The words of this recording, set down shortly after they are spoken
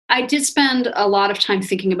I did spend a lot of time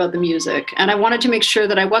thinking about the music, and I wanted to make sure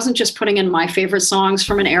that I wasn't just putting in my favorite songs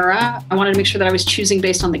from an era. I wanted to make sure that I was choosing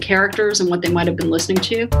based on the characters and what they might have been listening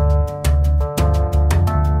to.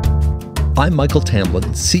 I'm Michael Tamblyn,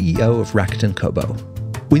 CEO of Rakuten Kobo.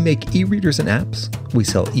 We make e-readers and apps, we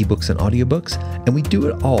sell ebooks and audiobooks, and we do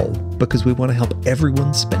it all because we want to help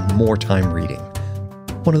everyone spend more time reading.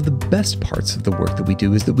 One of the best parts of the work that we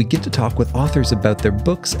do is that we get to talk with authors about their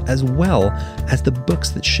books as well as the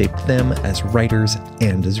books that shaped them as writers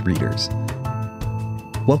and as readers.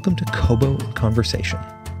 Welcome to Kobo in Conversation.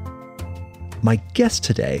 My guest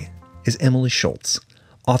today is Emily Schultz,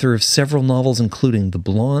 author of several novels including The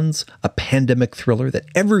Blondes, a pandemic thriller that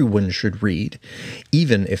everyone should read,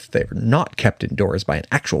 even if they're not kept indoors by an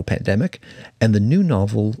actual pandemic, and the new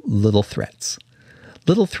novel Little Threats.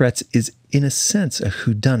 Little Threats is, in a sense, a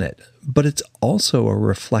whodunit, but it's also a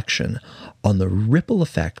reflection on the ripple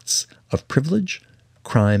effects of privilege,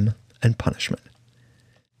 crime, and punishment.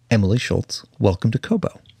 Emily Schultz, welcome to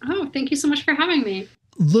Kobo. Oh, thank you so much for having me.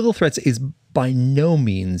 Little Threats is by no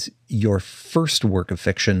means your first work of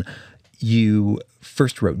fiction. You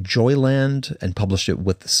first wrote Joyland and published it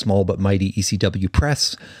with the small but mighty ECW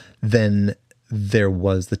Press. Then there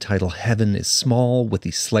was the title Heaven is Small with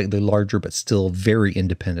the slightly larger but still very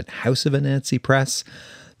independent House of Anansi Press.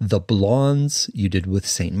 The Blondes you did with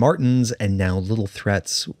St. Martin's, and now Little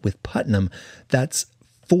Threats with Putnam. That's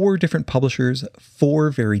 4 different publishers, 4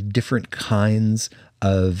 very different kinds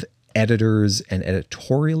of editors and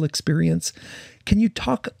editorial experience. Can you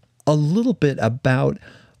talk a little bit about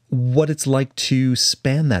what it's like to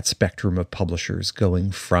span that spectrum of publishers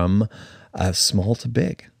going from small to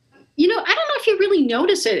big? I don't know if you really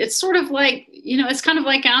notice it. It's sort of like, it's kind of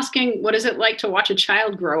like asking, what is it like to watch a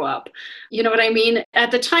child grow up? You know what I mean? At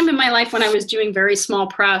the time in my life when I was doing very small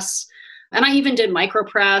press, and I even did micro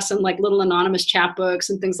press and like little anonymous chapbooks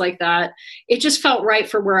and things like that, it just felt right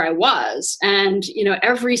for where I was. And,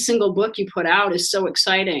 every single book you put out is so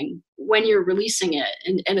exciting when you're releasing it.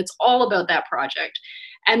 And it's all about that project.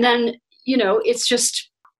 And then, it's just,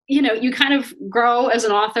 you kind of grow as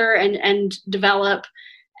an author and develop.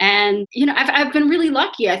 And, I've been really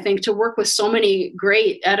lucky, I think, to work with so many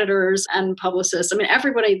great editors and publicists. I mean,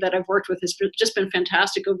 everybody that I've worked with has just been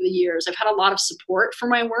fantastic over the years. I've had a lot of support for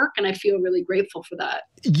my work, and I feel really grateful for that.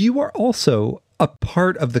 You are also a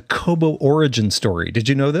part of the Kobo origin story. Did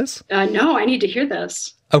you know this? No, I need to hear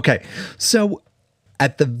this. Okay. So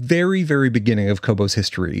at the very, very beginning of Kobo's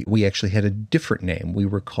history, we actually had a different name. We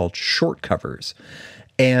were called Short Covers.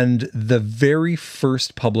 And the very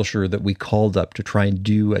first publisher that we called up to try and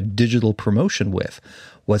do a digital promotion with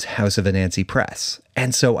was House of Anansi Press.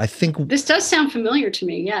 And so I think... This does sound familiar to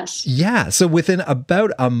me, yes. Yeah. So within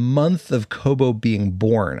about a month of Kobo being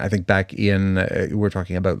born, I think back in, we're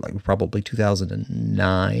talking about like probably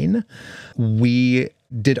 2009, we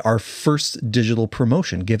did our first digital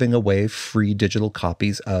promotion, giving away free digital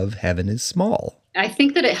copies of Heaven is Small. I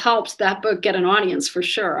think that it helped that book get an audience for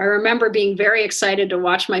sure. I remember being very excited to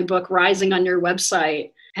watch my book rising on your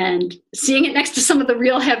website and seeing it next to some of the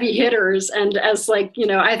real heavy hitters. And as I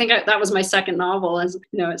think that was my second novel, as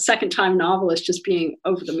a second time novelist, just being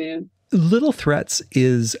over the moon. Little Threats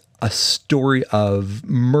is a story of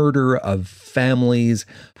murder, of families,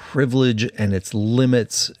 privilege and its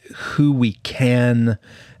limits, who we can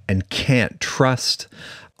and can't trust.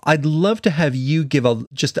 I'd love to have you give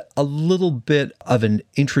just a little bit of an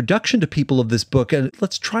introduction to people of this book. And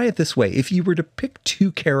let's try it this way. If you were to pick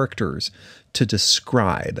 2 characters to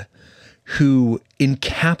describe who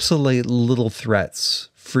encapsulate Little Threats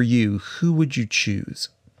for you, who would you choose?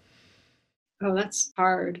 Oh, that's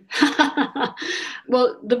hard.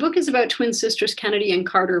 Well, the book is about twin sisters, Kennedy and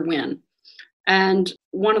Carter Wynn. And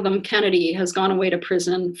one of them, Kennedy, has gone away to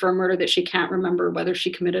prison for a murder that she can't remember whether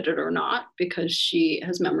she committed it or not because she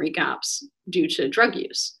has memory gaps due to drug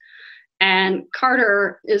use. And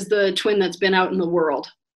Carter is the twin that's been out in the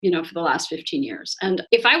world, for the last 15 years. And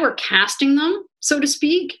if I were casting them, so to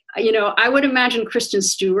speak, I would imagine Kristen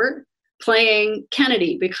Stewart playing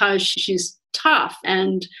Kennedy because she's tough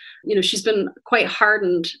and, she's been quite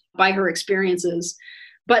hardened by her experiences.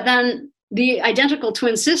 But then the identical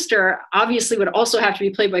twin sister obviously would also have to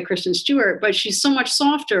be played by Kristen Stewart, but she's so much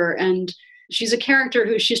softer and she's a character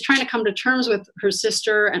who she's trying to come to terms with her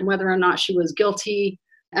sister and whether or not she was guilty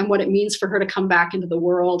and what it means for her to come back into the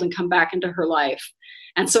world and come back into her life.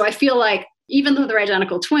 And so I feel like even though they're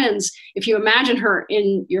identical twins, if you imagine her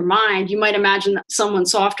in your mind, you might imagine someone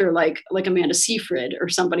softer like Amanda Seyfried or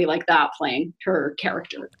somebody like that playing her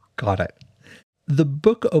character. Got it. The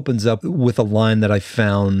book opens up with a line that I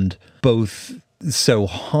found both so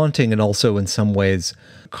haunting and also in some ways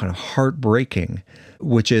kind of heartbreaking,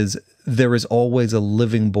 which is there is always a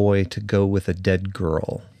living boy to go with a dead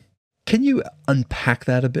girl. Can you unpack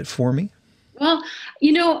that a bit for me? Well,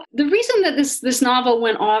 the reason that this novel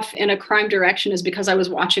went off in a crime direction is because I was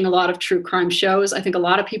watching a lot of true crime shows. I think a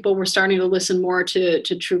lot of people were starting to listen more to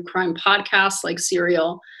true crime podcasts like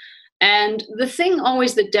Serial. And the thing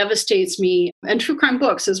always that devastates me, and true crime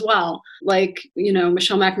books as well, like,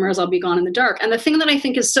 Michelle McNamara's I'll Be Gone in the Dark. And the thing that I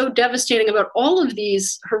think is so devastating about all of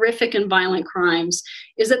these horrific and violent crimes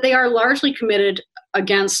is that they are largely committed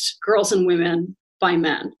against girls and women by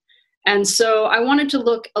men. And so I wanted to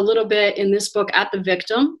look a little bit in this book at the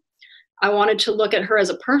victim. I wanted to look at her as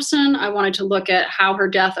a person. I wanted to look at how her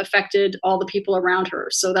death affected all the people around her.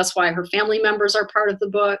 So that's why her family members are part of the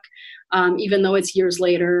book, even though it's years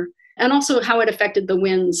later. And also how it affected the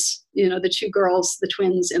Wynns, the two girls, the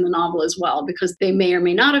twins in the novel as well, because they may or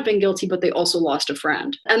may not have been guilty, but they also lost a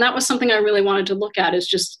friend. And that was something I really wanted to look at, is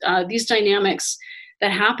just these dynamics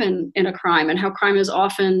that happen in a crime, and how crime is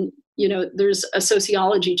often, there's a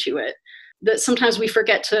sociology to it that sometimes we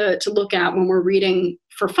forget to look at when we're reading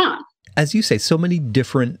for fun. As you say, so many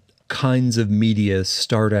different kinds of media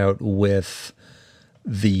start out with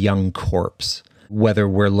the young corpse, whether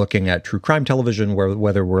we're looking at true crime television,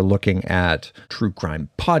 whether we're looking at true crime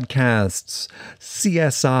podcasts,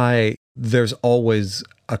 CSI, there's always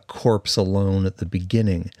a corpse alone at the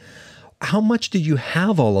beginning. How much did you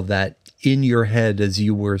have all of that in your head as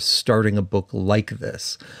you were starting a book like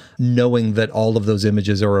this, knowing that all of those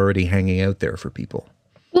images are already hanging out there for people?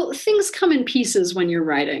 Well, things come in pieces when you're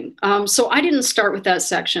writing. So I didn't start with that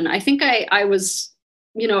section. I think I was,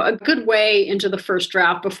 a good way into the first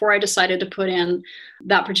draft before I decided to put in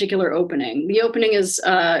that particular opening. The opening is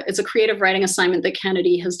it's a creative writing assignment that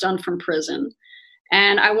Kennedy has done from prison.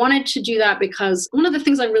 And I wanted to do that because one of the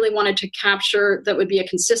things I really wanted to capture that would be a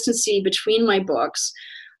consistency between my books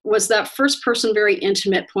was that first-person, very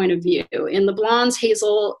intimate point of view. In The Blondes,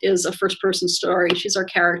 Hazel is a first-person story. She's our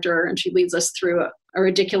character, and she leads us through a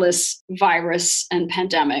ridiculous virus and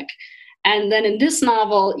pandemic. And then in this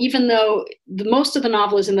novel, even though most of the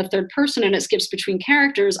novel is in the third person and it skips between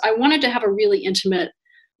characters, I wanted to have a really intimate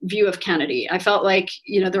view of Kennedy. I felt like,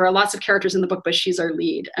 there are lots of characters in the book, but she's our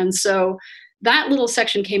lead. And so that little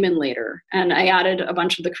section came in later, and I added a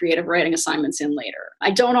bunch of the creative writing assignments in later.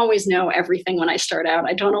 I don't always know everything when I start out.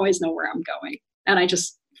 I don't always know where I'm going, and I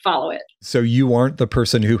just follow it. So you aren't the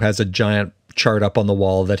person who has a giant chart up on the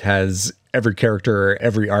wall that has every character,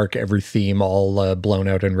 every arc, every theme all blown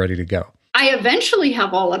out and ready to go. I eventually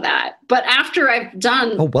have all of that, but after I've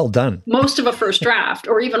done well done most of a first draft,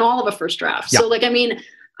 or even all of a first draft. Yeah. So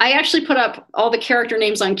I actually put up all the character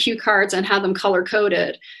names on cue cards and had them color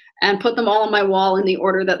coded, and put them all on my wall in the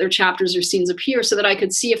order that their chapters or scenes appear, so that I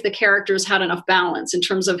could see if the characters had enough balance in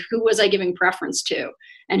terms of who was I giving preference to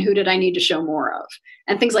and who did I need to show more of,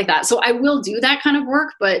 and things like that. So I will do that kind of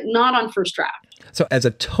work, but not on first draft. So as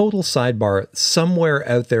a total sidebar, somewhere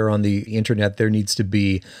out there on the internet, there needs to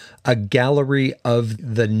be a gallery of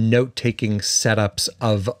the note-taking setups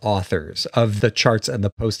of authors, of the charts and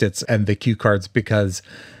the Post-its and the cue cards, because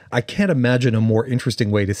I can't imagine a more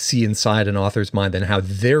interesting way to see inside an author's mind than how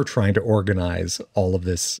they're trying to organize all of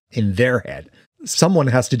this in their head. Someone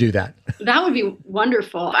has to do that. That would be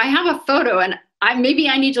wonderful. I have a photo, and maybe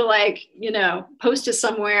I need to post it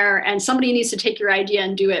somewhere, and somebody needs to take your idea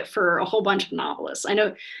and do it for a whole bunch of novelists. I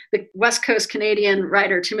know the West Coast Canadian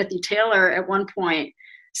writer Timothy Taylor at one point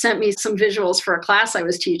sent me some visuals for a class I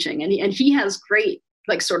was teaching, and he has great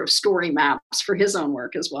sort of story maps for his own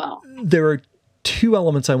work as well. There are two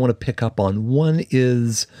elements I want to pick up on. One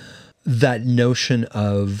is that notion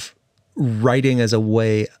of writing as a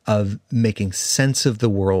way of making sense of the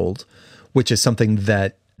world, which is something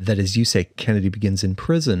that, as you say, Kennedy begins in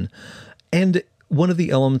prison. And one of the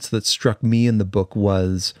elements that struck me in the book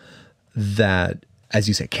was that, as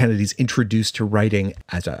you say, Kennedy's introduced to writing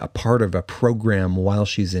as a part of a program while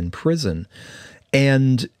she's in prison.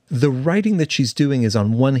 And the writing that she's doing is,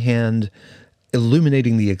 on one hand,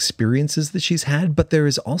 illuminating the experiences that she's had, but there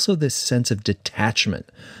is also this sense of detachment,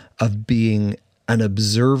 of being an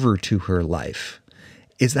observer to her life.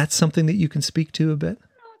 Is that something that you can speak to a bit?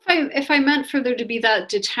 If I meant for there to be that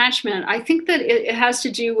detachment, I think that it has to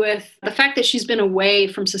do with the fact that she's been away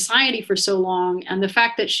from society for so long, and the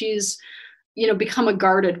fact that she's, become a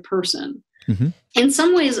guarded person. Mm-hmm. In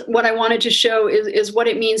some ways, what I wanted to show is what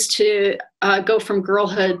it means to go from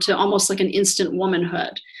girlhood to almost like an instant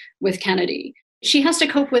womanhood with Kennedy. She has to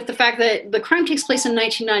cope with the fact that the crime takes place in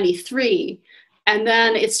 1993, And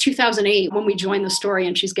then it's 2008 when we join the story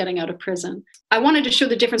and she's getting out of prison. I wanted to show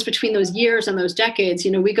the difference between those years and those decades.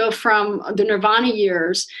 We go from the Nirvana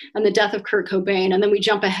years and the death of Kurt Cobain, and then we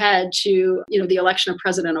jump ahead to, the election of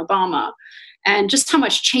President Obama, and just how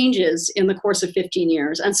much changes in the course of 15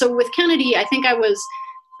 years. And so with Kennedy, I think I was,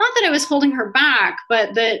 not that I was holding her back,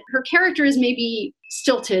 but that her character is maybe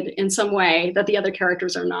stilted in some way that the other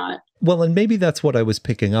characters are not. Well, and maybe that's what I was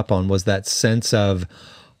picking up on, was that sense of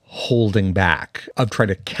holding back, of trying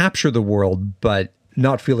to capture the world, but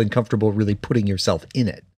not feeling comfortable really putting yourself in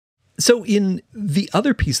it. So in the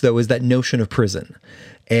other piece, though, is that notion of prison.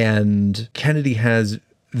 And Kennedy has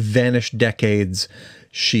vanished decades.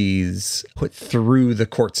 She's put through the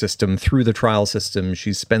court system, through the trial system.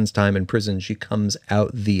 She spends time in prison. She comes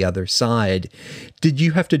out the other side. Did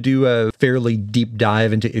you have to do a fairly deep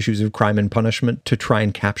dive into issues of crime and punishment to try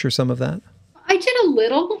and capture some of that? I did a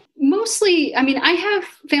little. Mostly, I have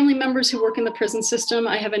family members who work in the prison system.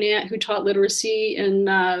 I have an aunt who taught literacy in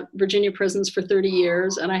Virginia prisons for 30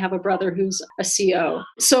 years, and I have a brother who's a CO.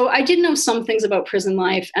 So I did know some things about prison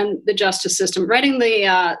life and the justice system. Writing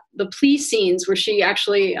the plea scenes where she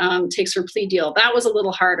actually takes her plea deal, that was a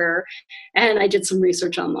little harder, and I did some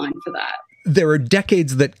research online for that. There are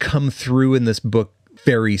decades that come through in this book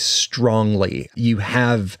very strongly. You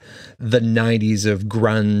have the 90s of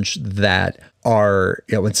grunge that are,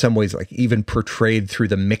 in some ways, like even portrayed through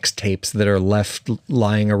the mixtapes that are left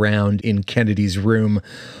lying around in Kennedy's room,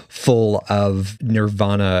 full of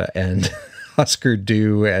Nirvana and Husker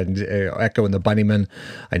Du and Echo and the Bunnymen.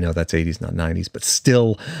 I know that's 80s, not 90s, but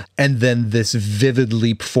still. And then this vivid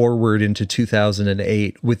leap forward into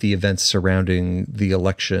 2008 with the events surrounding the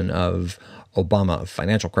election of Obama,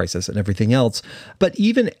 financial crisis and everything else. But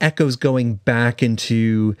even echoes going back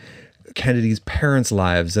into Kennedy's parents'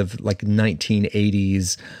 lives of like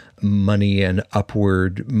 1980s money and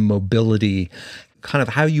upward mobility, kind of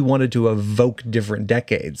how you wanted to evoke different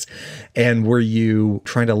decades. And were you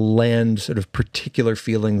trying to land sort of particular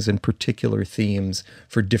feelings and particular themes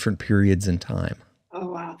for different periods in time? Oh,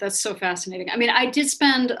 wow. That's so fascinating. I did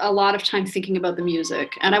spend a lot of time thinking about the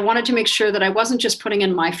music, and I wanted to make sure that I wasn't just putting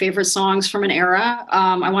in my favorite songs from an era.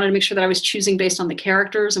 I wanted to make sure that I was choosing based on the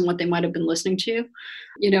characters and what they might have been listening to.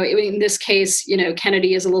 In this case,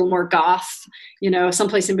 Kennedy is a little more goth,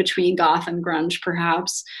 someplace in between goth and grunge,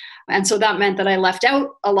 perhaps. And so that meant that I left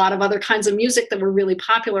out a lot of other kinds of music that were really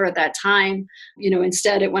popular at that time.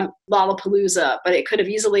 Instead it went Lollapalooza, but it could have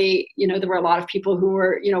easily, there were a lot of people who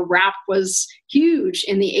were, rap was huge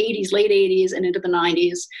in the 80s, late 80s and into the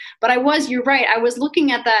 90s. But you're right, I was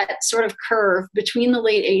looking at that sort of curve between the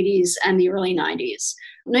late 80s and the early 90s.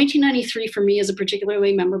 1993 for me is a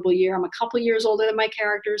particularly memorable year. I'm a couple years older than my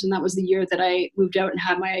characters, and that was the year that I moved out and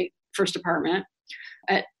had my first apartment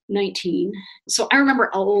at 19. So I remember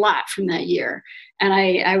a lot from that year. And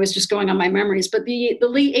I was just going on my memories. But the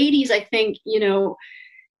late 80s, I think,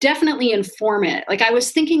 definitely inform it. Like I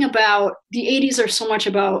was thinking about the 80s are so much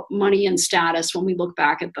about money and status when we look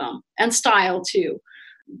back at them, and style too.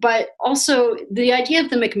 But also the idea of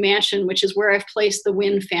the McMansion, which is where I've placed the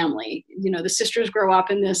Wynn family. The sisters grow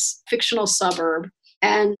up in this fictional suburb.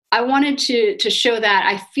 And I wanted to show that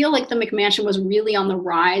I feel like the McMansion was really on the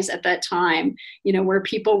rise at that time, where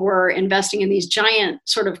people were investing in these giant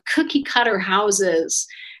sort of cookie cutter houses.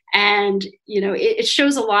 And, it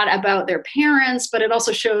shows a lot about their parents, but it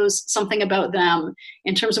also shows something about them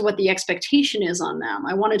in terms of what the expectation is on them.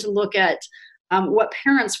 I wanted to look at what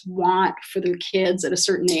parents want for their kids at a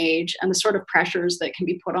certain age and the sort of pressures that can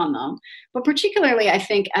be put on them. But particularly, I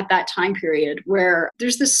think, at that time period where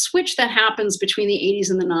there's this switch that happens between the 80s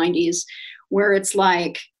and the 90s, where it's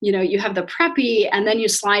like, you have the preppy and then you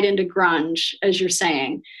slide into grunge, as you're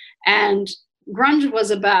saying. And grunge was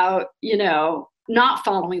about, not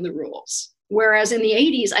following the rules. Whereas in the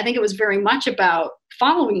 80s, I think it was very much about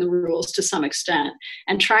following the rules to some extent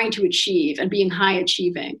and trying to achieve and being high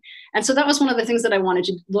achieving. And so that was one of the things that I wanted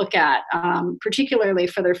to look at, particularly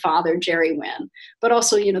for their father, Jerry Wynn. But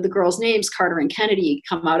also, the girls' names, Carter and Kennedy,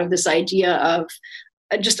 come out of this idea of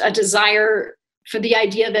just a desire for the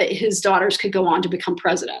idea that his daughters could go on to become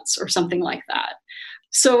presidents or something like that.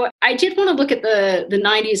 So I did want to look at the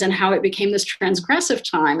 90s and how it became this transgressive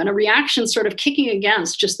time and a reaction sort of kicking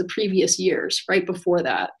against just the previous years right before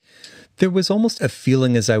that. There was almost a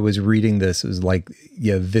feeling as I was reading this, it was like,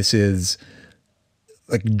 this is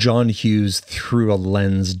like John Hughes through a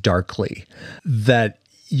lens darkly, that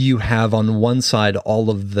you have on one side all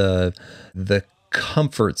of the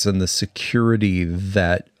comforts and the security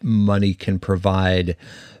that money can provide,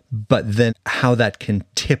 but then how that can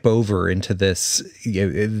tip over into this,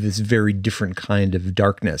 this very different kind of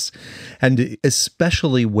darkness. And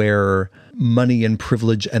especially where money and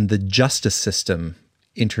privilege and the justice system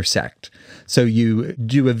intersect. So you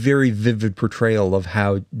do a very vivid portrayal of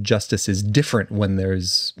how justice is different when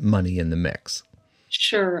there's money in the mix.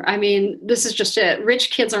 Sure. I mean, this is just it.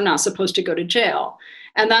 Rich kids are not supposed to go to jail.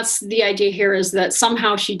 And that's the idea here, is that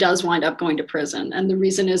somehow she does wind up going to prison. And the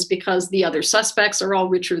reason is because the other suspects are all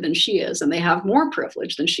richer than she is, and they have more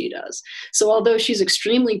privilege than she does. So although she's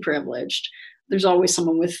extremely privileged, there's always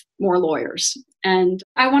someone with more lawyers. And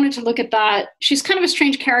I wanted to look at that. She's kind of a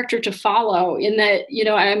strange character to follow in that,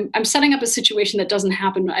 I'm setting up a situation that doesn't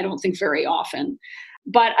happen, I don't think, very often.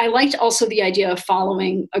 But I liked also the idea of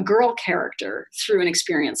following a girl character through an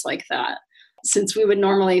experience like that, since we would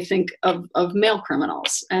normally think of male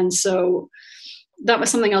criminals. And so that was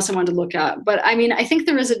something else I wanted to look at. But I mean, I think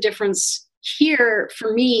there is a difference here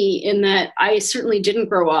for me in that I certainly didn't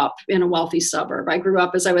grow up in a wealthy suburb. I grew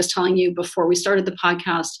up, as I was telling you before we started the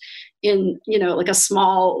podcast, in, like a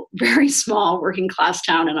small, very small working class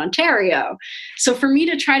town in Ontario. So for me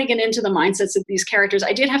to try to get into the mindsets of these characters,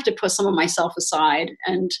 I did have to put some of myself aside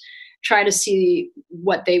and try to see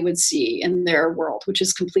what they would see in their world, which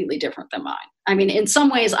is completely different than mine. I mean, in some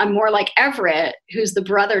ways, I'm more like Everett, who's the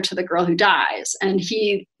brother to the girl who dies. And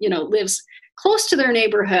he, lives close to their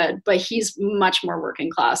neighborhood, but he's much more working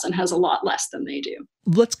class and has a lot less than they do.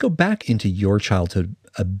 Let's go back into your childhood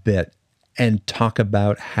a bit and talk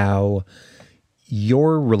about how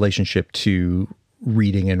your relationship to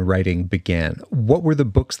reading and writing began. What were the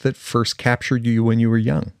books that first captured you when you were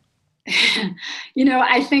young?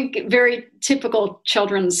 I think very typical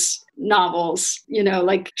children's novels,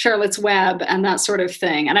 like Charlotte's Web and that sort of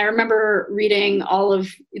thing. And I remember reading all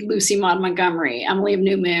of Lucy Maud Montgomery, Emily of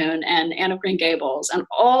New Moon, and Anne of Green Gables, and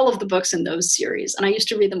all of the books in those series. And I used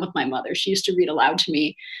to read them with my mother. She used to read aloud to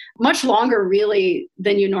me, much longer really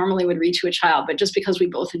than you normally would read to a child, but just because we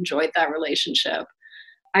both enjoyed that relationship.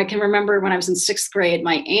 I can remember when I was in 6th grade,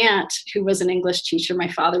 my aunt, who was an English teacher, my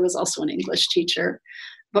father was also an English teacher,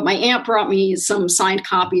 but my aunt brought me some signed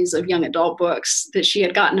copies of young adult books that she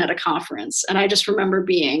had gotten at a conference. And I just remember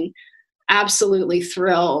being absolutely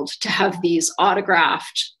thrilled to have these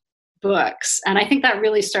autographed books. And I think that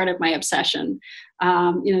really started my obsession.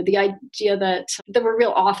 The idea that there were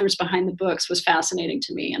real authors behind the books was fascinating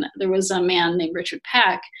to me. And there was a man named Richard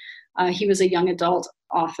Peck. He was a young adult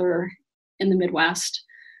author in the Midwest.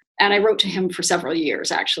 And I wrote to him for several years,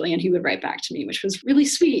 actually, and he would write back to me, which was really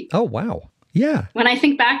sweet. Oh, wow. Yeah. When I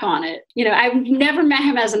think back on it, I've never met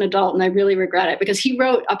him as an adult, and I really regret it because he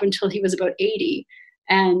wrote up until he was about 80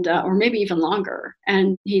 and, or maybe even longer.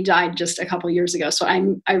 And he died just a couple of years ago. So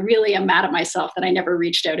I really am mad at myself that I never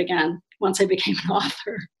reached out again once I became an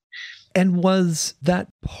author. And was that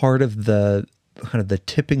part of the kind of the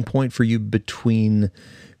tipping point for you between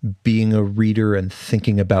being a reader and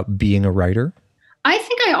thinking about being a writer? I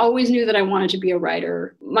think I always knew that I wanted to be a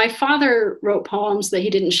writer. My father wrote poems that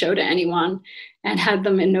he didn't show to anyone and had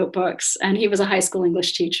them in notebooks. And he was a high school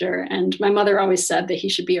English teacher. And my mother always said that he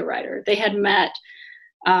should be a writer. They had met.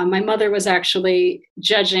 My mother was actually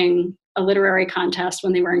judging a literary contest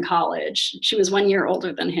when they were in college. She was 1 year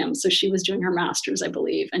older than him. So she was doing her master's, I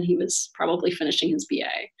believe, and he was probably finishing his BA.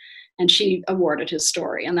 And she awarded his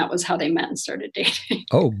story. And that was how they met and started dating.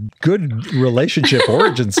 Oh, good relationship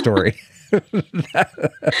origin story.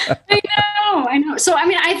 I know. So, I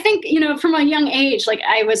mean, I think, from a young age, like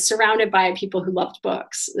I was surrounded by people who loved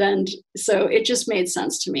books. And so it just made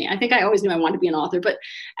sense to me. I think I always knew I wanted to be an author. But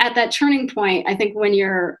at that turning point, I think when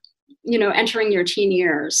you're, entering your teen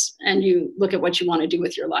years and you look at what you want to do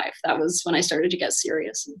with your life, that was when I started to get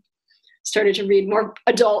serious and started to read more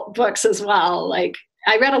adult books as well. Like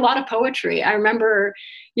I read a lot of poetry. I remember,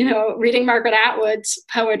 reading Margaret Atwood's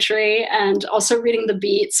poetry and also reading the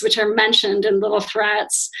Beats, which are mentioned in Little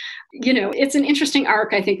Threats. It's an interesting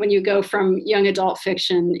arc, I think, when you go from young adult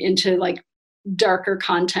fiction into like darker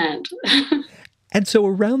content. And so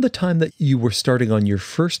around the time that you were starting on your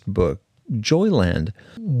first book, Joyland,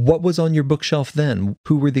 what was on your bookshelf then?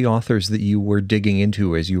 Who were the authors that you were digging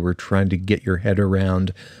into as you were trying to get your head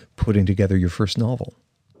around putting together your first novel?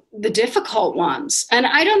 The difficult ones. And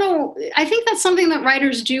I don't know, I think that's something that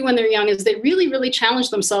writers do when they're young is they really, really challenge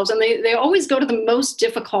themselves. And they always go to the most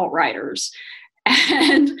difficult writers.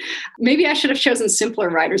 And maybe I should have chosen simpler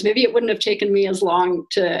writers. Maybe it wouldn't have taken me as long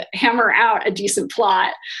to hammer out a decent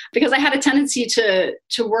plot, because I had a tendency to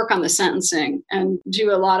work on the sentencing and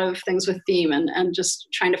do a lot of things with theme and just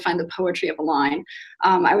trying to find the poetry of a line.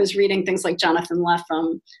 I was reading things like Jonathan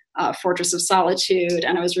Lethem, Fortress of Solitude,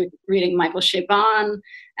 and I was reading Michael Chabon,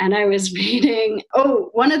 and I was reading,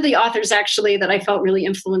 one of the authors actually that I felt really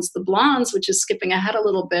influenced the Blondes, which is skipping ahead a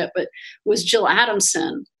little bit, but was Jill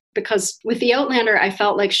Adamson. Because with The Outlander, I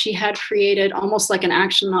felt like she had created almost like an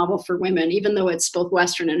action novel for women, even though it's both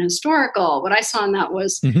Western and historical. What I saw in that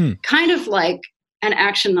was kind of like an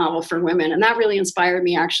action novel for women. And that really inspired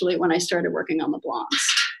me, actually, when I started working on The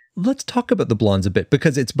Blondes. Let's talk about The Blondes a bit,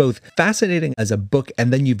 because it's both fascinating as a book,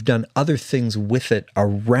 and then you've done other things with it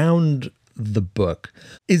around the book.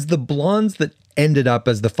 Is The Blondes that ended up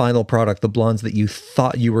as the final product the Blondes that you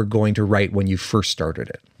thought you were going to write when you first started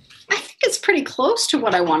it? It's pretty close to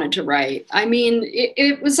what I wanted to write. I mean,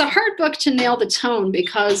 it was a hard book to nail the tone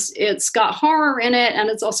because it's got horror in it and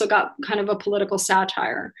it's also got kind of a political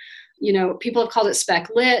satire. You know, people have called it spec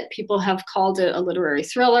lit. People have called it a literary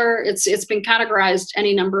thriller. It's been categorized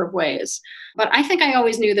any number of ways. But I think I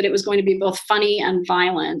always knew that it was going to be both funny and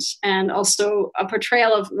violent, and also a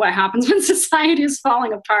portrayal of what happens when society is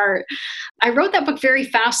falling apart. I wrote that book very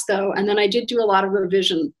fast, though, and then I did do a lot of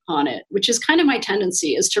revision on it, which is kind of my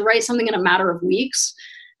tendency, is to write something in a matter of weeks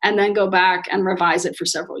and then go back and revise it for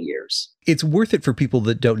several years. It's worth it for people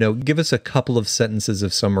that don't know. Give us a couple of sentences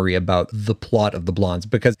of summary about the plot of The Blondes,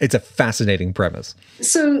 because it's a fascinating premise.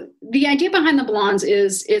 So the idea behind The Blondes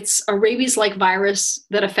is it's a rabies-like virus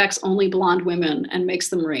that affects only blonde women and makes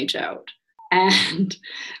them rage out. And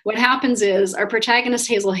what happens is our protagonist,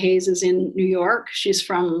 Hazel Hayes, is in New York. She's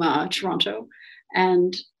from Toronto,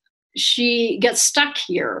 and she gets stuck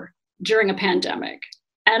here during a pandemic.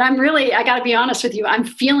 And I got to be honest with you, I'm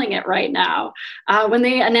feeling it right now. When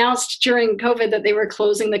they announced during COVID that they were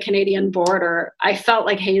closing the Canadian border, I felt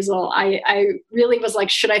like Hazel. I really was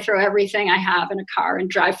like, should I throw everything I have in a car and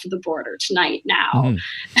drive for the border tonight, now?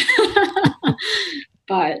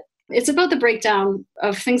 But it's about the breakdown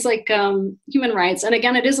of things like human rights. And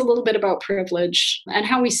again, it is a little bit about privilege and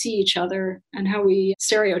how we see each other and how we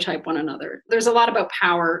stereotype one another. There's a lot about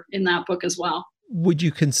power in that book as well. Would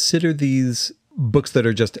you consider these books that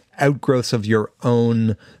are just outgrowths of your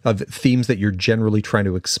own, of themes that you're generally trying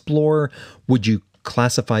to explore? Would you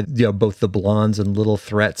classify both The Blondes and Little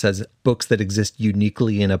Threats as books that exist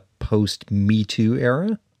uniquely in a post-Me Too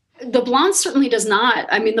era? The Blondes certainly does not.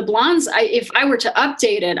 I mean, The Blondes, if I were to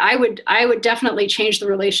update it, I would definitely change the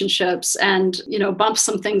relationships and, bump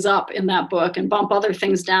some things up in that book and bump other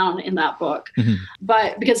things down in that book.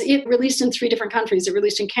 But because it released in 3 different countries, it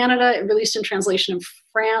released in Canada, it released in translation in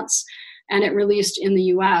France, and it released in the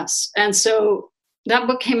US. And so that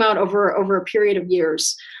book came out over a period of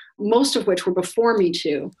years, most of which were before Me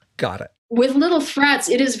Too. Got it. With Little Threats,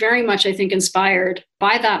 it is very much, I think, inspired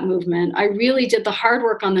by that movement. I really did the hard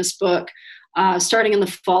work on this book starting in the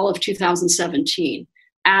fall of 2017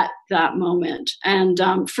 at that moment. And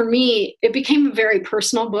for me, it became a very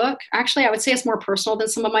personal book. Actually, I would say it's more personal than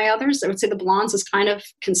some of my others. I would say The Blondes is kind of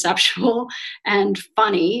conceptual and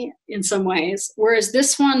funny in some ways. Whereas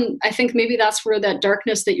this one, I think maybe that's where that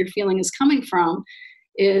darkness that you're feeling is coming from,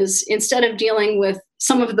 is instead of dealing with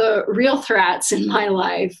some of the real threats in my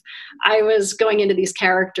life, I was going into these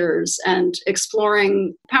characters and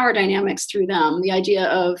exploring power dynamics through them, the idea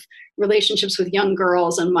of relationships with young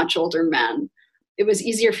girls and much older men. It was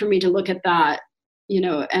easier for me to look at that,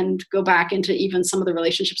 and go back into even some of the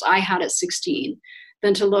relationships I had at 16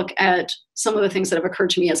 than to look at some of the things that have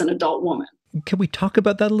occurred to me as an adult woman. Can we talk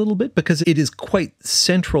about that a little bit? Because it is quite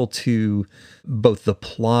central to both the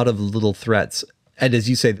plot of Little Threats and, as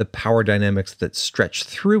you say, the power dynamics that stretch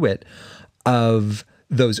through it, of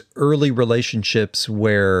those early relationships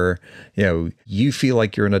where, you feel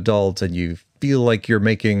like you're an adult and you feel like you're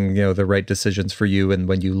making, the right decisions for you. And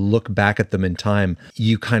when you look back at them in time,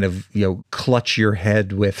 you kind of, clutch your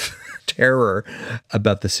head with terror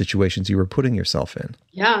about the situations you were putting yourself in.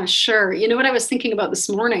 Yeah, sure. What I was thinking about this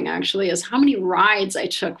morning, actually, is how many rides I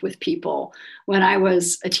took with people when I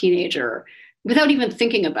was a teenager, without even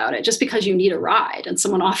thinking about it, just because you need a ride and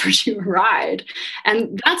someone offers you a ride.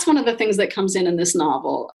 And that's one of the things that comes in this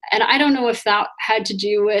novel. And I don't know if that had to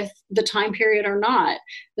do with the time period or not.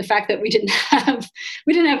 The fact that we didn't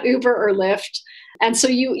have Uber or Lyft. And so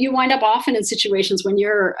you wind up often in situations when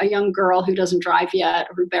you're a young girl who doesn't drive yet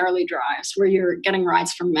or who barely drives, where you're getting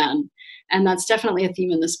rides from men. And that's definitely a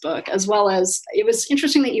theme in this book, as well as, it was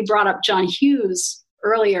interesting that you brought up John Hughes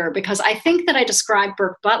earlier, because I think that I described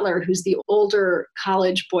Burke Butler, who's the older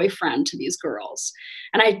college boyfriend to these girls.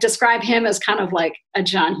 And I describe him as kind of like a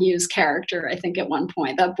John Hughes character, I think, at one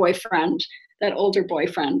point, that boyfriend, that older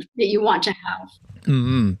boyfriend that you want to have.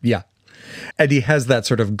 Mm-hmm. Yeah. And he has that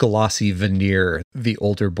sort of glossy veneer the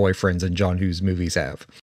older boyfriends in John Hughes movies have.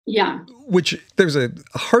 Yeah. Which there's a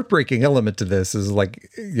heartbreaking element to this is like,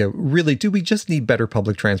 really, do we just need better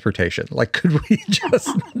public transportation? Like, could we just,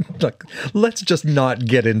 like, let's just not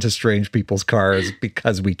get into strange people's cars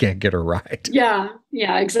because we can't get a ride. Yeah,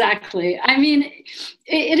 exactly. I mean,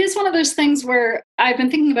 it is one of those things where I've been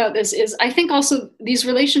thinking about this is I think also these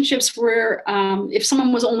relationships where if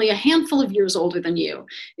someone was only a handful of years older than you,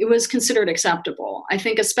 it was considered acceptable. I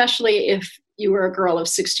think especially if you were a girl of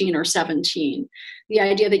 16 or 17, the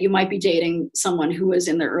idea that you might be dating someone who was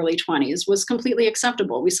in their early 20s was completely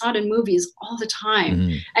acceptable. We saw it in movies all the time.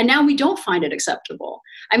 Mm-hmm. And now we don't find it acceptable.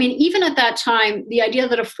 I mean, even at that time, the idea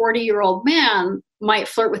that a 40-year-old man might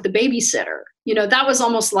flirt with the babysitter, that was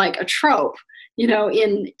almost like a trope,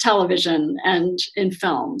 in television and in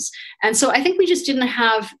films. And so I think we just didn't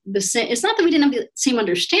have the same, it's not that we didn't have the same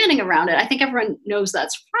understanding around it. I think everyone knows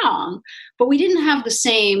that's wrong, but we didn't have the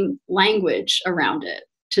same language around it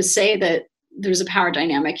to say that there's a power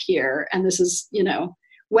dynamic here. And this is,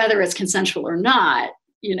 whether it's consensual or not,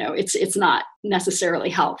 it's not necessarily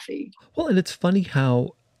healthy. Well, and it's funny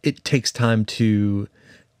how it takes time to,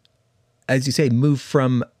 as you say, move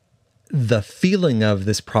from the feeling of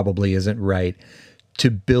this probably isn't right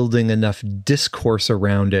to building enough discourse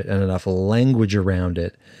around it and enough language around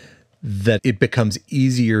it that it becomes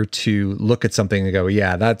easier to look at something and go,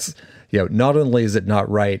 yeah, that's, not only is it not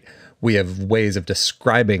right, we have ways of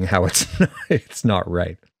describing how it's not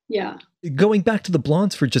right. Yeah. Going back to the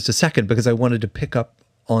Blondes for just a second, because I wanted to pick up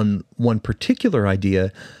on one particular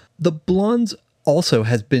idea, the Blondes also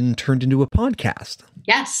has been turned into a podcast.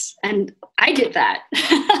 Yes, and I did that.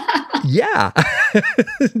 Yeah.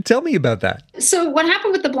 Tell me about that. So what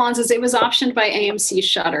happened with the Blondes is it was optioned by AMC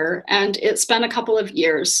Shudder, and it spent a couple of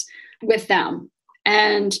years with them,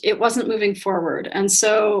 and it wasn't moving forward. And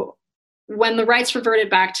so when the rights reverted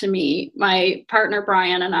back to me, my partner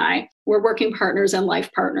Brian and I were working partners and life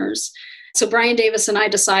partners. So Brian Davis and I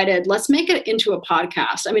decided, let's make it into a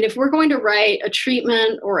podcast. I mean, if we're going to write a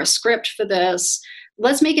treatment or a script for this,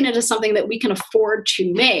 let's make it into something that we can afford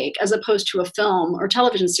to make as opposed to a film or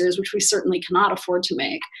television series, which we certainly cannot afford to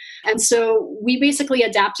make. And so we basically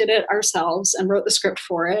adapted it ourselves and wrote the script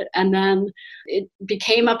for it. And then it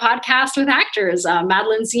became a podcast with actors,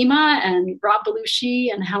 Madeline Zima and Rob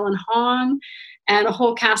Belushi and Helen Hong, and a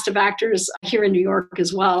whole cast of actors here in New York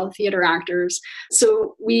as well, theater actors.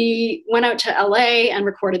 So we went out to LA and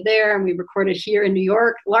recorded there, and we recorded here in New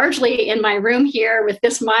York, largely in my room here with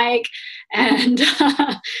this mic and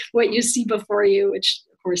what you see before you, which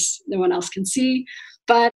of course no one else can see.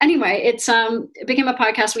 But anyway, it became a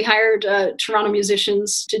podcast. We hired Toronto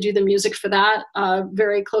musicians to do the music for that. A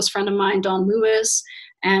very close friend of mine, Don Lewis,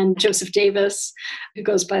 and Joseph Davis, who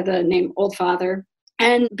goes by the name Old Father.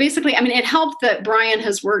 And basically, I mean, it helped that Brian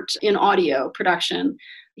has worked in audio production.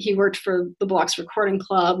 He worked for the Blocks Recording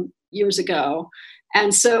Club years ago.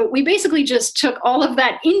 And so we basically just took all of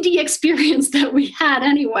that indie experience that we had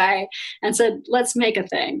anyway and said, let's make a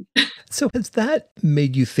thing. So has that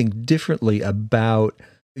made you think differently about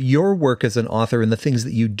your work as an author and the things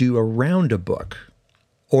that you do around a book?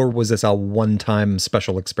 Or was this a one-time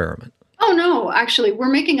special experiment? Oh, no, actually, we're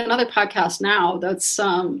making another podcast now that's,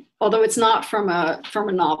 although it's not from a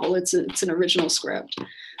novel, it's an original script.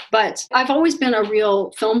 But I've always been a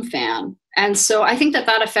real film fan. And so I think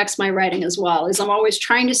that affects my writing as well, is I'm always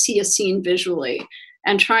trying to see a scene visually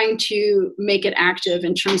and trying to make it active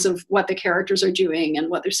in terms of what the characters are doing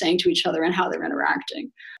and what they're saying to each other and how they're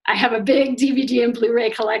interacting. I have a big DVD and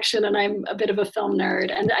Blu-ray collection, and I'm a bit of a film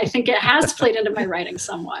nerd, and I think it has played into my writing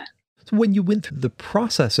somewhat. When you went through the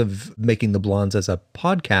process of making The Blondes as a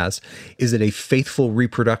podcast, is it a faithful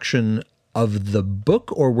reproduction of the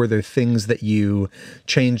book, or were there things that you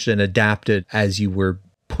changed and adapted as you were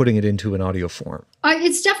putting it into an audio form?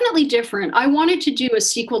 It's definitely different. I wanted to do a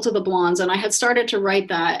sequel to The Blondes, and I had started to write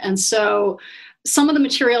that. And so some of the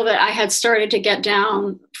material that I had started to get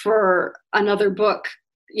down for another book,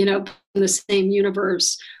 in the same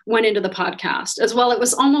universe, went into the podcast as well. It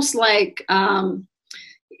was almost like...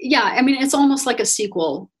 it's almost like a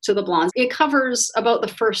sequel to The Blondes. It covers about the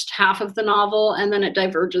first half of the novel, and then it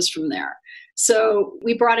diverges from there. So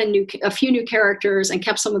we brought in a few new characters and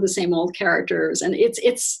kept some of the same old characters. And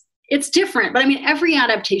it's different, but I mean, every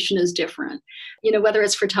adaptation is different. Whether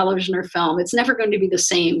it's for television or film, it's never going to be the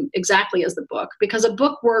same exactly as the book, because a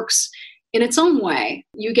book works in its own way.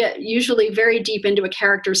 You get usually very deep into a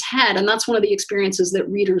character's head, and that's one of the experiences that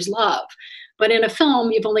readers love. But in a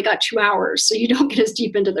film, you've only got 2 hours, so you don't get as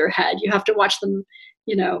deep into their head. You have to watch them,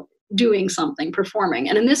 doing something, performing.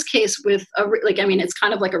 And in this case, with it's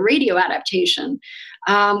kind of like a radio adaptation.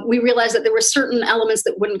 We realized that there were certain elements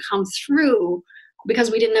that wouldn't come through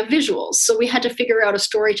because we didn't have visuals. So we had to figure out a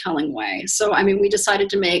storytelling way. So, we decided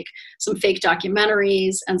to make some fake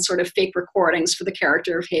documentaries and sort of fake recordings for the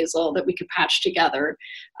character of Hazel that we could patch together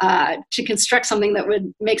to construct something that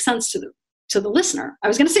would make sense to the listener. I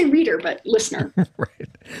was going to say reader, but listener. Right.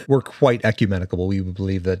 We're quite ecumenical. We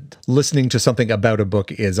believe that listening to something about a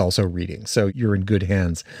book is also reading. So you're in good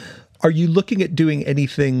hands. Are you looking at doing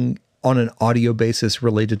anything on an audio basis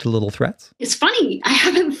related to Little Threats? It's funny. I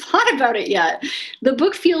haven't thought about it yet. The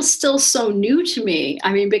book feels still so new to me.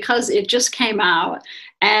 Because it just came out,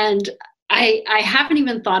 and I haven't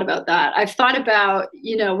even thought about that. I've thought about,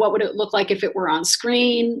 what would it look like if it were on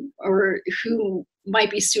screen, or who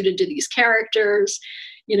might be suited to these characters.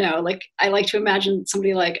 I like to imagine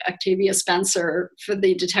somebody like Octavia Spencer for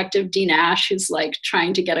the detective Dean Ash, who's like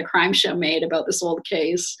trying to get a crime show made about this old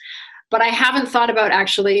case. But I haven't thought about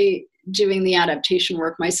actually doing the adaptation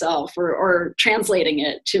work myself or translating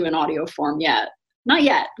it to an audio form yet. Not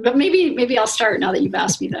yet, but maybe I'll start now that you've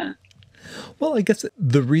asked me that. Well, I guess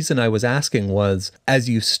the reason I was asking was, as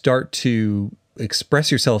you start to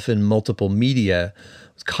express yourself in multiple media,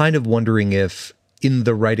 I was kind of wondering if in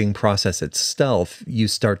the writing process itself, you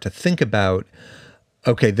start to think about,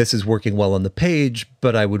 okay, this is working well on the page,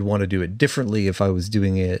 but I would want to do it differently if I was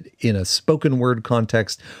doing it in a spoken word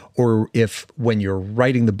context, or if when you're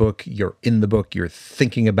writing the book, you're in the book, you're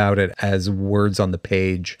thinking about it as words on the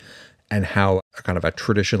page and how a kind of a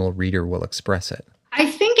traditional reader will express it. I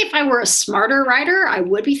think if I were a smarter writer, I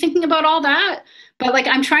would be thinking about all that. But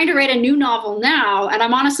I'm trying to write a new novel now, and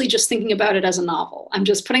I'm honestly just thinking about it as a novel. I'm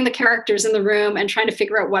just putting the characters in the room and trying to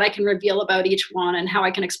figure out what I can reveal about each one and how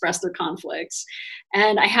I can express their conflicts.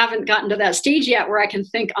 And I haven't gotten to that stage yet where I can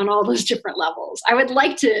think on all those different levels. I would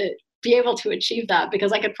like to be able to achieve that,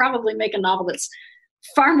 because I could probably make a novel that's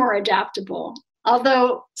far more adaptable.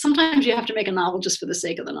 Although sometimes you have to make a novel just for the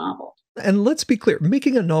sake of the novel. And let's be clear,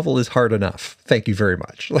 making a novel is hard enough. Thank you very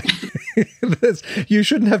much. You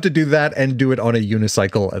shouldn't have to do that and do it on a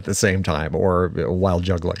unicycle at the same time or while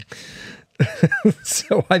juggling.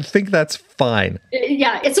 So I think that's fine.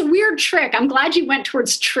 Yeah, it's a weird trick. I'm glad you went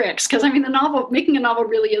towards tricks, because making a novel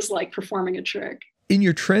really is like performing a trick. In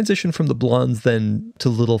your transition from The Blondes then to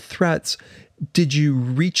Little Threats, did you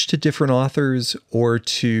reach to different authors or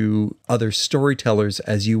to other storytellers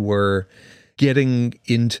as you were getting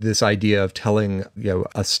into this idea of telling,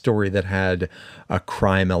 a story that had a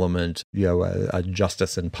crime element, a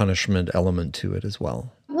justice and punishment element to it as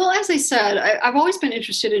well? Well, as I said, I've always been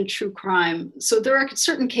interested in true crime. So there are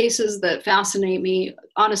certain cases that fascinate me.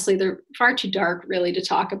 Honestly, they're far too dark, really, to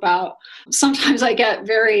talk about. Sometimes I get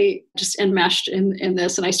very just enmeshed in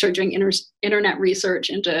this, and I start doing internet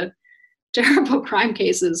research into terrible crime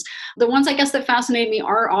cases. The ones, I guess, that fascinate me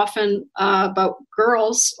are often about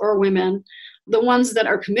girls or women. The ones that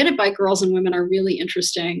are committed by girls and women are really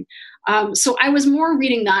interesting. So I was more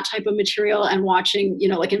reading that type of material and watching,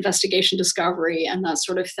 like Investigation Discovery and that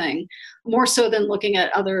sort of thing, more so than looking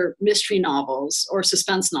at other mystery novels or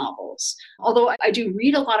suspense novels. Although I do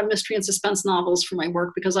read a lot of mystery and suspense novels for my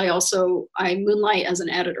work, because I moonlight as an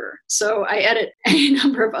editor. So I edit a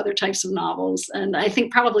number of other types of novels. And I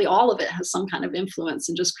think probably all of it has some kind of influence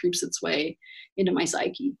and just creeps its way into my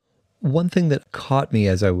psyche. One thing that caught me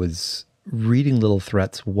as I was reading Little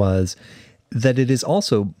Threats was that it is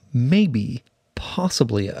also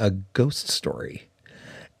possibly a ghost story.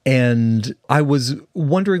 And I was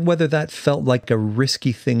wondering whether that felt like a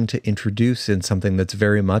risky thing to introduce in something that's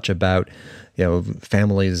very much about,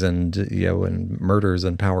 families and, and murders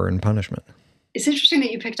and power and punishment. It's interesting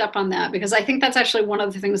that you picked up on that, because I think that's actually one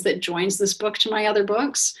of the things that joins this book to my other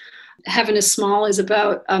books. Heaven is Small is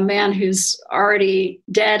about a man who's already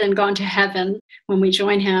dead and gone to heaven when we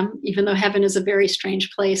join him, even though heaven is a very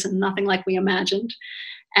strange place and nothing like we imagined.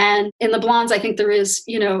 And in The Blondes, I think there is,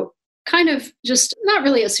 kind of just not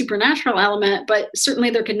really a supernatural element, but certainly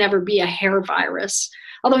there could never be a hair virus.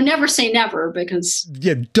 Although never say never, because...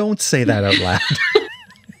 Yeah, don't say that out loud.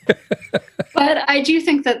 But I do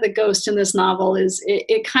think that the ghost in this novel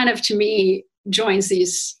it kind of, to me, joins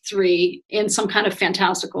these three in some kind of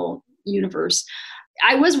fantastical universe.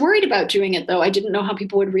 I was worried about doing it, though. I didn't know how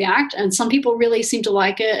people would react, and some people really seem to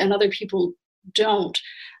like it and other people don't.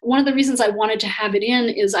 One of the reasons I wanted to have it in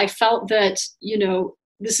is I felt that,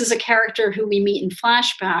 this is a character who we meet in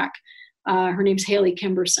flashback. Her name's Haley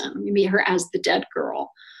Kimberson. We meet her as the dead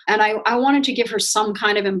girl. And I wanted to give her some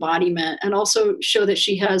kind of embodiment and also show that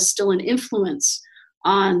she has still an influence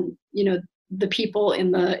on, the people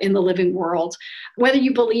in the living world. Whether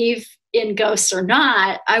you believe in ghosts or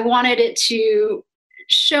not, I wanted it to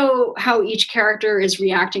show how each character is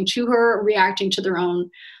reacting to her, reacting to their own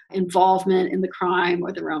involvement in the crime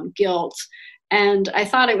or their own guilt. And I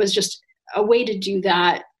thought it was just a way to do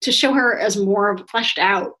that, to show her as more fleshed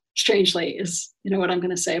out, strangely, is, what I'm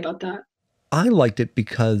going to say about that. I liked it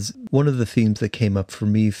because one of the themes that came up for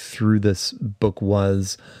me through this book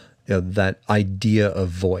was that idea of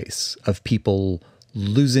voice, of people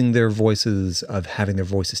losing their voices, of having their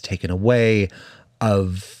voices taken away,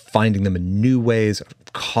 of finding them in new ways, of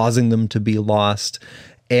causing them to be lost.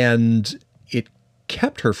 And it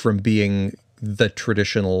kept her from being the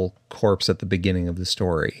traditional corpse at the beginning of the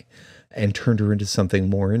story and turned her into something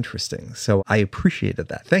more interesting. So I appreciated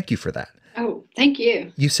that. Thank you for that. Oh, thank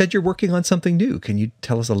you. You said you're working on something new. Can you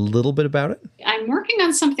tell us a little bit about it? I'm working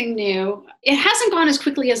on something new. It hasn't gone as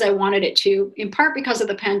quickly as I wanted it to, in part because of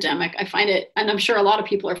the pandemic. I find it, and I'm sure a lot of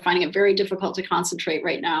people are finding it very difficult to concentrate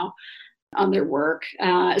right now on their work,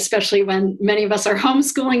 especially when many of us are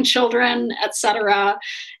homeschooling children, et cetera,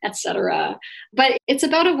 et cetera. But it's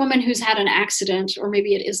about a woman who's had an accident, or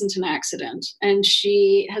maybe it isn't an accident, and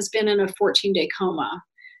she has been in a 14-day coma.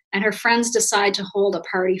 And her friends decide to hold a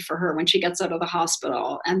party for her when she gets out of the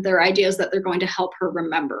hospital. And their idea is that they're going to help her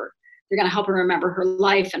remember. They're going to help her remember her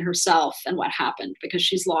life and herself and what happened, because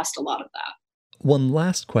she's lost a lot of that. One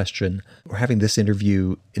last question. We're having this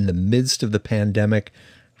interview in the midst of the pandemic.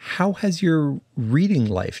 How has your reading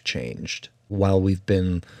life changed while we've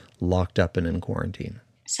been locked up and in quarantine?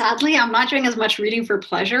 Sadly, I'm not doing as much reading for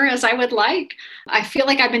pleasure as I would like. I feel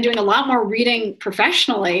like I've been doing a lot more reading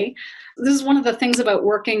professionally. This is one of the things about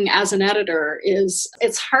working as an editor, is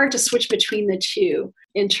it's hard to switch between the two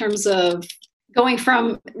in terms of going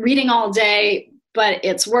from reading all day, but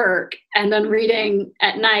it's work, and then reading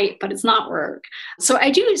at night, but it's not work. So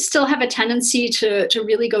I do still have a tendency to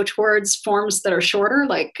really go towards forms that are shorter,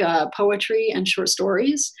 like poetry and short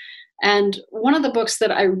stories. And one of the books that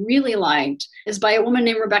I really liked is by a woman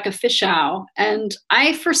named Rebecca Fischow. And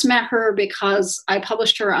I first met her because I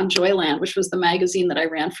published her on Joyland, which was the magazine that I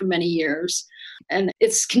ran for many years. And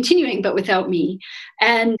it's continuing, but without me.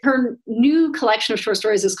 And her new collection of short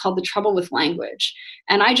stories is called The Trouble with Language.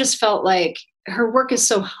 And I just felt like her work is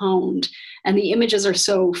so honed and the images are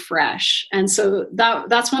so fresh. And so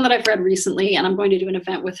that's one that I've read recently, and I'm going to do an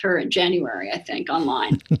event with her in January, I think,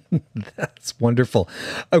 online. That's wonderful.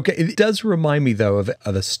 Okay, it does remind me, though, of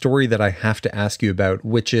a story that I have to ask you about,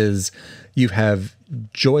 which is you have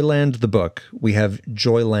Joyland the book, we have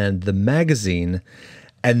Joyland the magazine,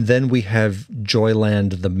 and then we have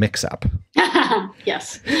Joyland the mix-up.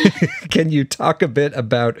 Yes. Can you talk a bit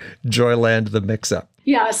about Joyland the mix-up?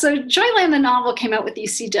 Yeah, so Joyland the novel came out with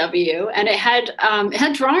ECW, and it had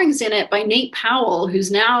drawings in it by Nate Powell, who's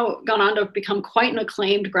now gone on to become quite an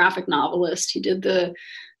acclaimed graphic novelist. He did the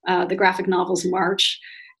graphic novels March.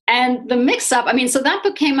 And the mix-up, so that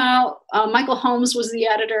book came out, Michael Holmes was the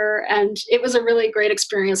editor, and it was a really great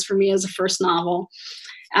experience for me as a first novel.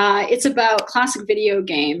 It's about classic video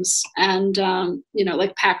games and,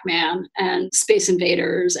 like Pac-Man and Space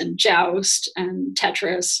Invaders and Joust and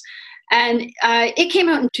Tetris. And it came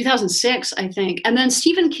out in 2006, I think. And then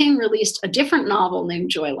Stephen King released a different novel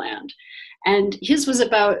named Joyland. And his was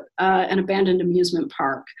about an abandoned amusement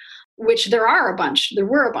park, which there were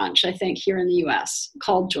a bunch, I think, here in the US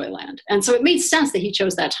called Joyland. And so it made sense that he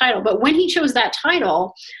chose that title. But when he chose that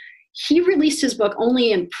title, he released his book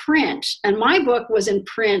only in print. And my book was in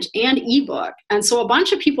print and ebook. And so a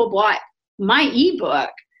bunch of people bought my ebook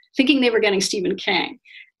thinking they were getting Stephen King.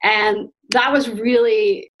 And that was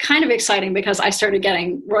really kind of exciting because I started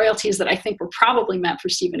getting royalties that I think were probably meant for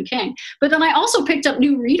Stephen King. But then I also picked up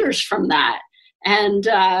new readers from that. And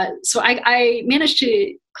so I managed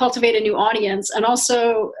to cultivate a new audience. And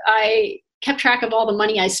also I kept track of all the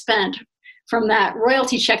money I spent from that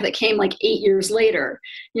royalty check that came like 8 years later.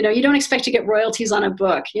 You don't expect to get royalties on a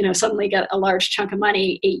book, suddenly get a large chunk of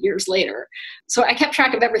money 8 years later. So I kept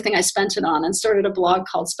track of everything I spent it on and started a blog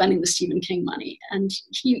called Spending the Stephen King Money. And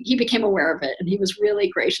he became aware of it, and he was really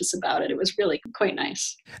gracious about it. It was really quite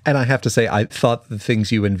nice. And I have to say, I thought the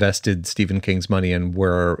things you invested Stephen King's money in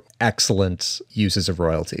were excellent uses of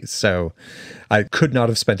royalties. So I could not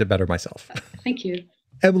have spent it better myself. Thank you.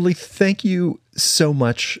 Emily, thank you so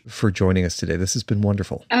much for joining us today. This has been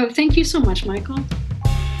wonderful. Oh, thank you so much, Michael.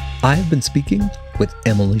 I have been speaking with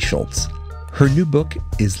Emily Schultz. Her new book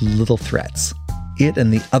is Little Threats. It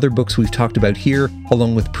and the other books we've talked about here,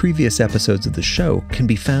 along with previous episodes of the show, can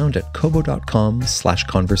be found at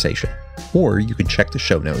kobo.com/conversation. Or you can check the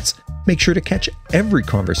show notes. Make sure to catch every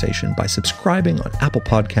conversation by subscribing on Apple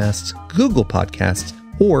Podcasts, Google Podcasts,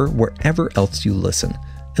 or wherever else you listen.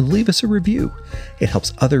 And leave us a review. It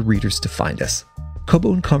helps other readers to find us.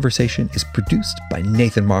 Kobo in Conversation is produced by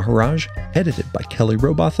Nathan Maharaj, edited by Kelly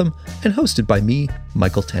Robotham, and hosted by me,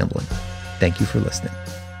 Michael Tamblyn. Thank you for listening.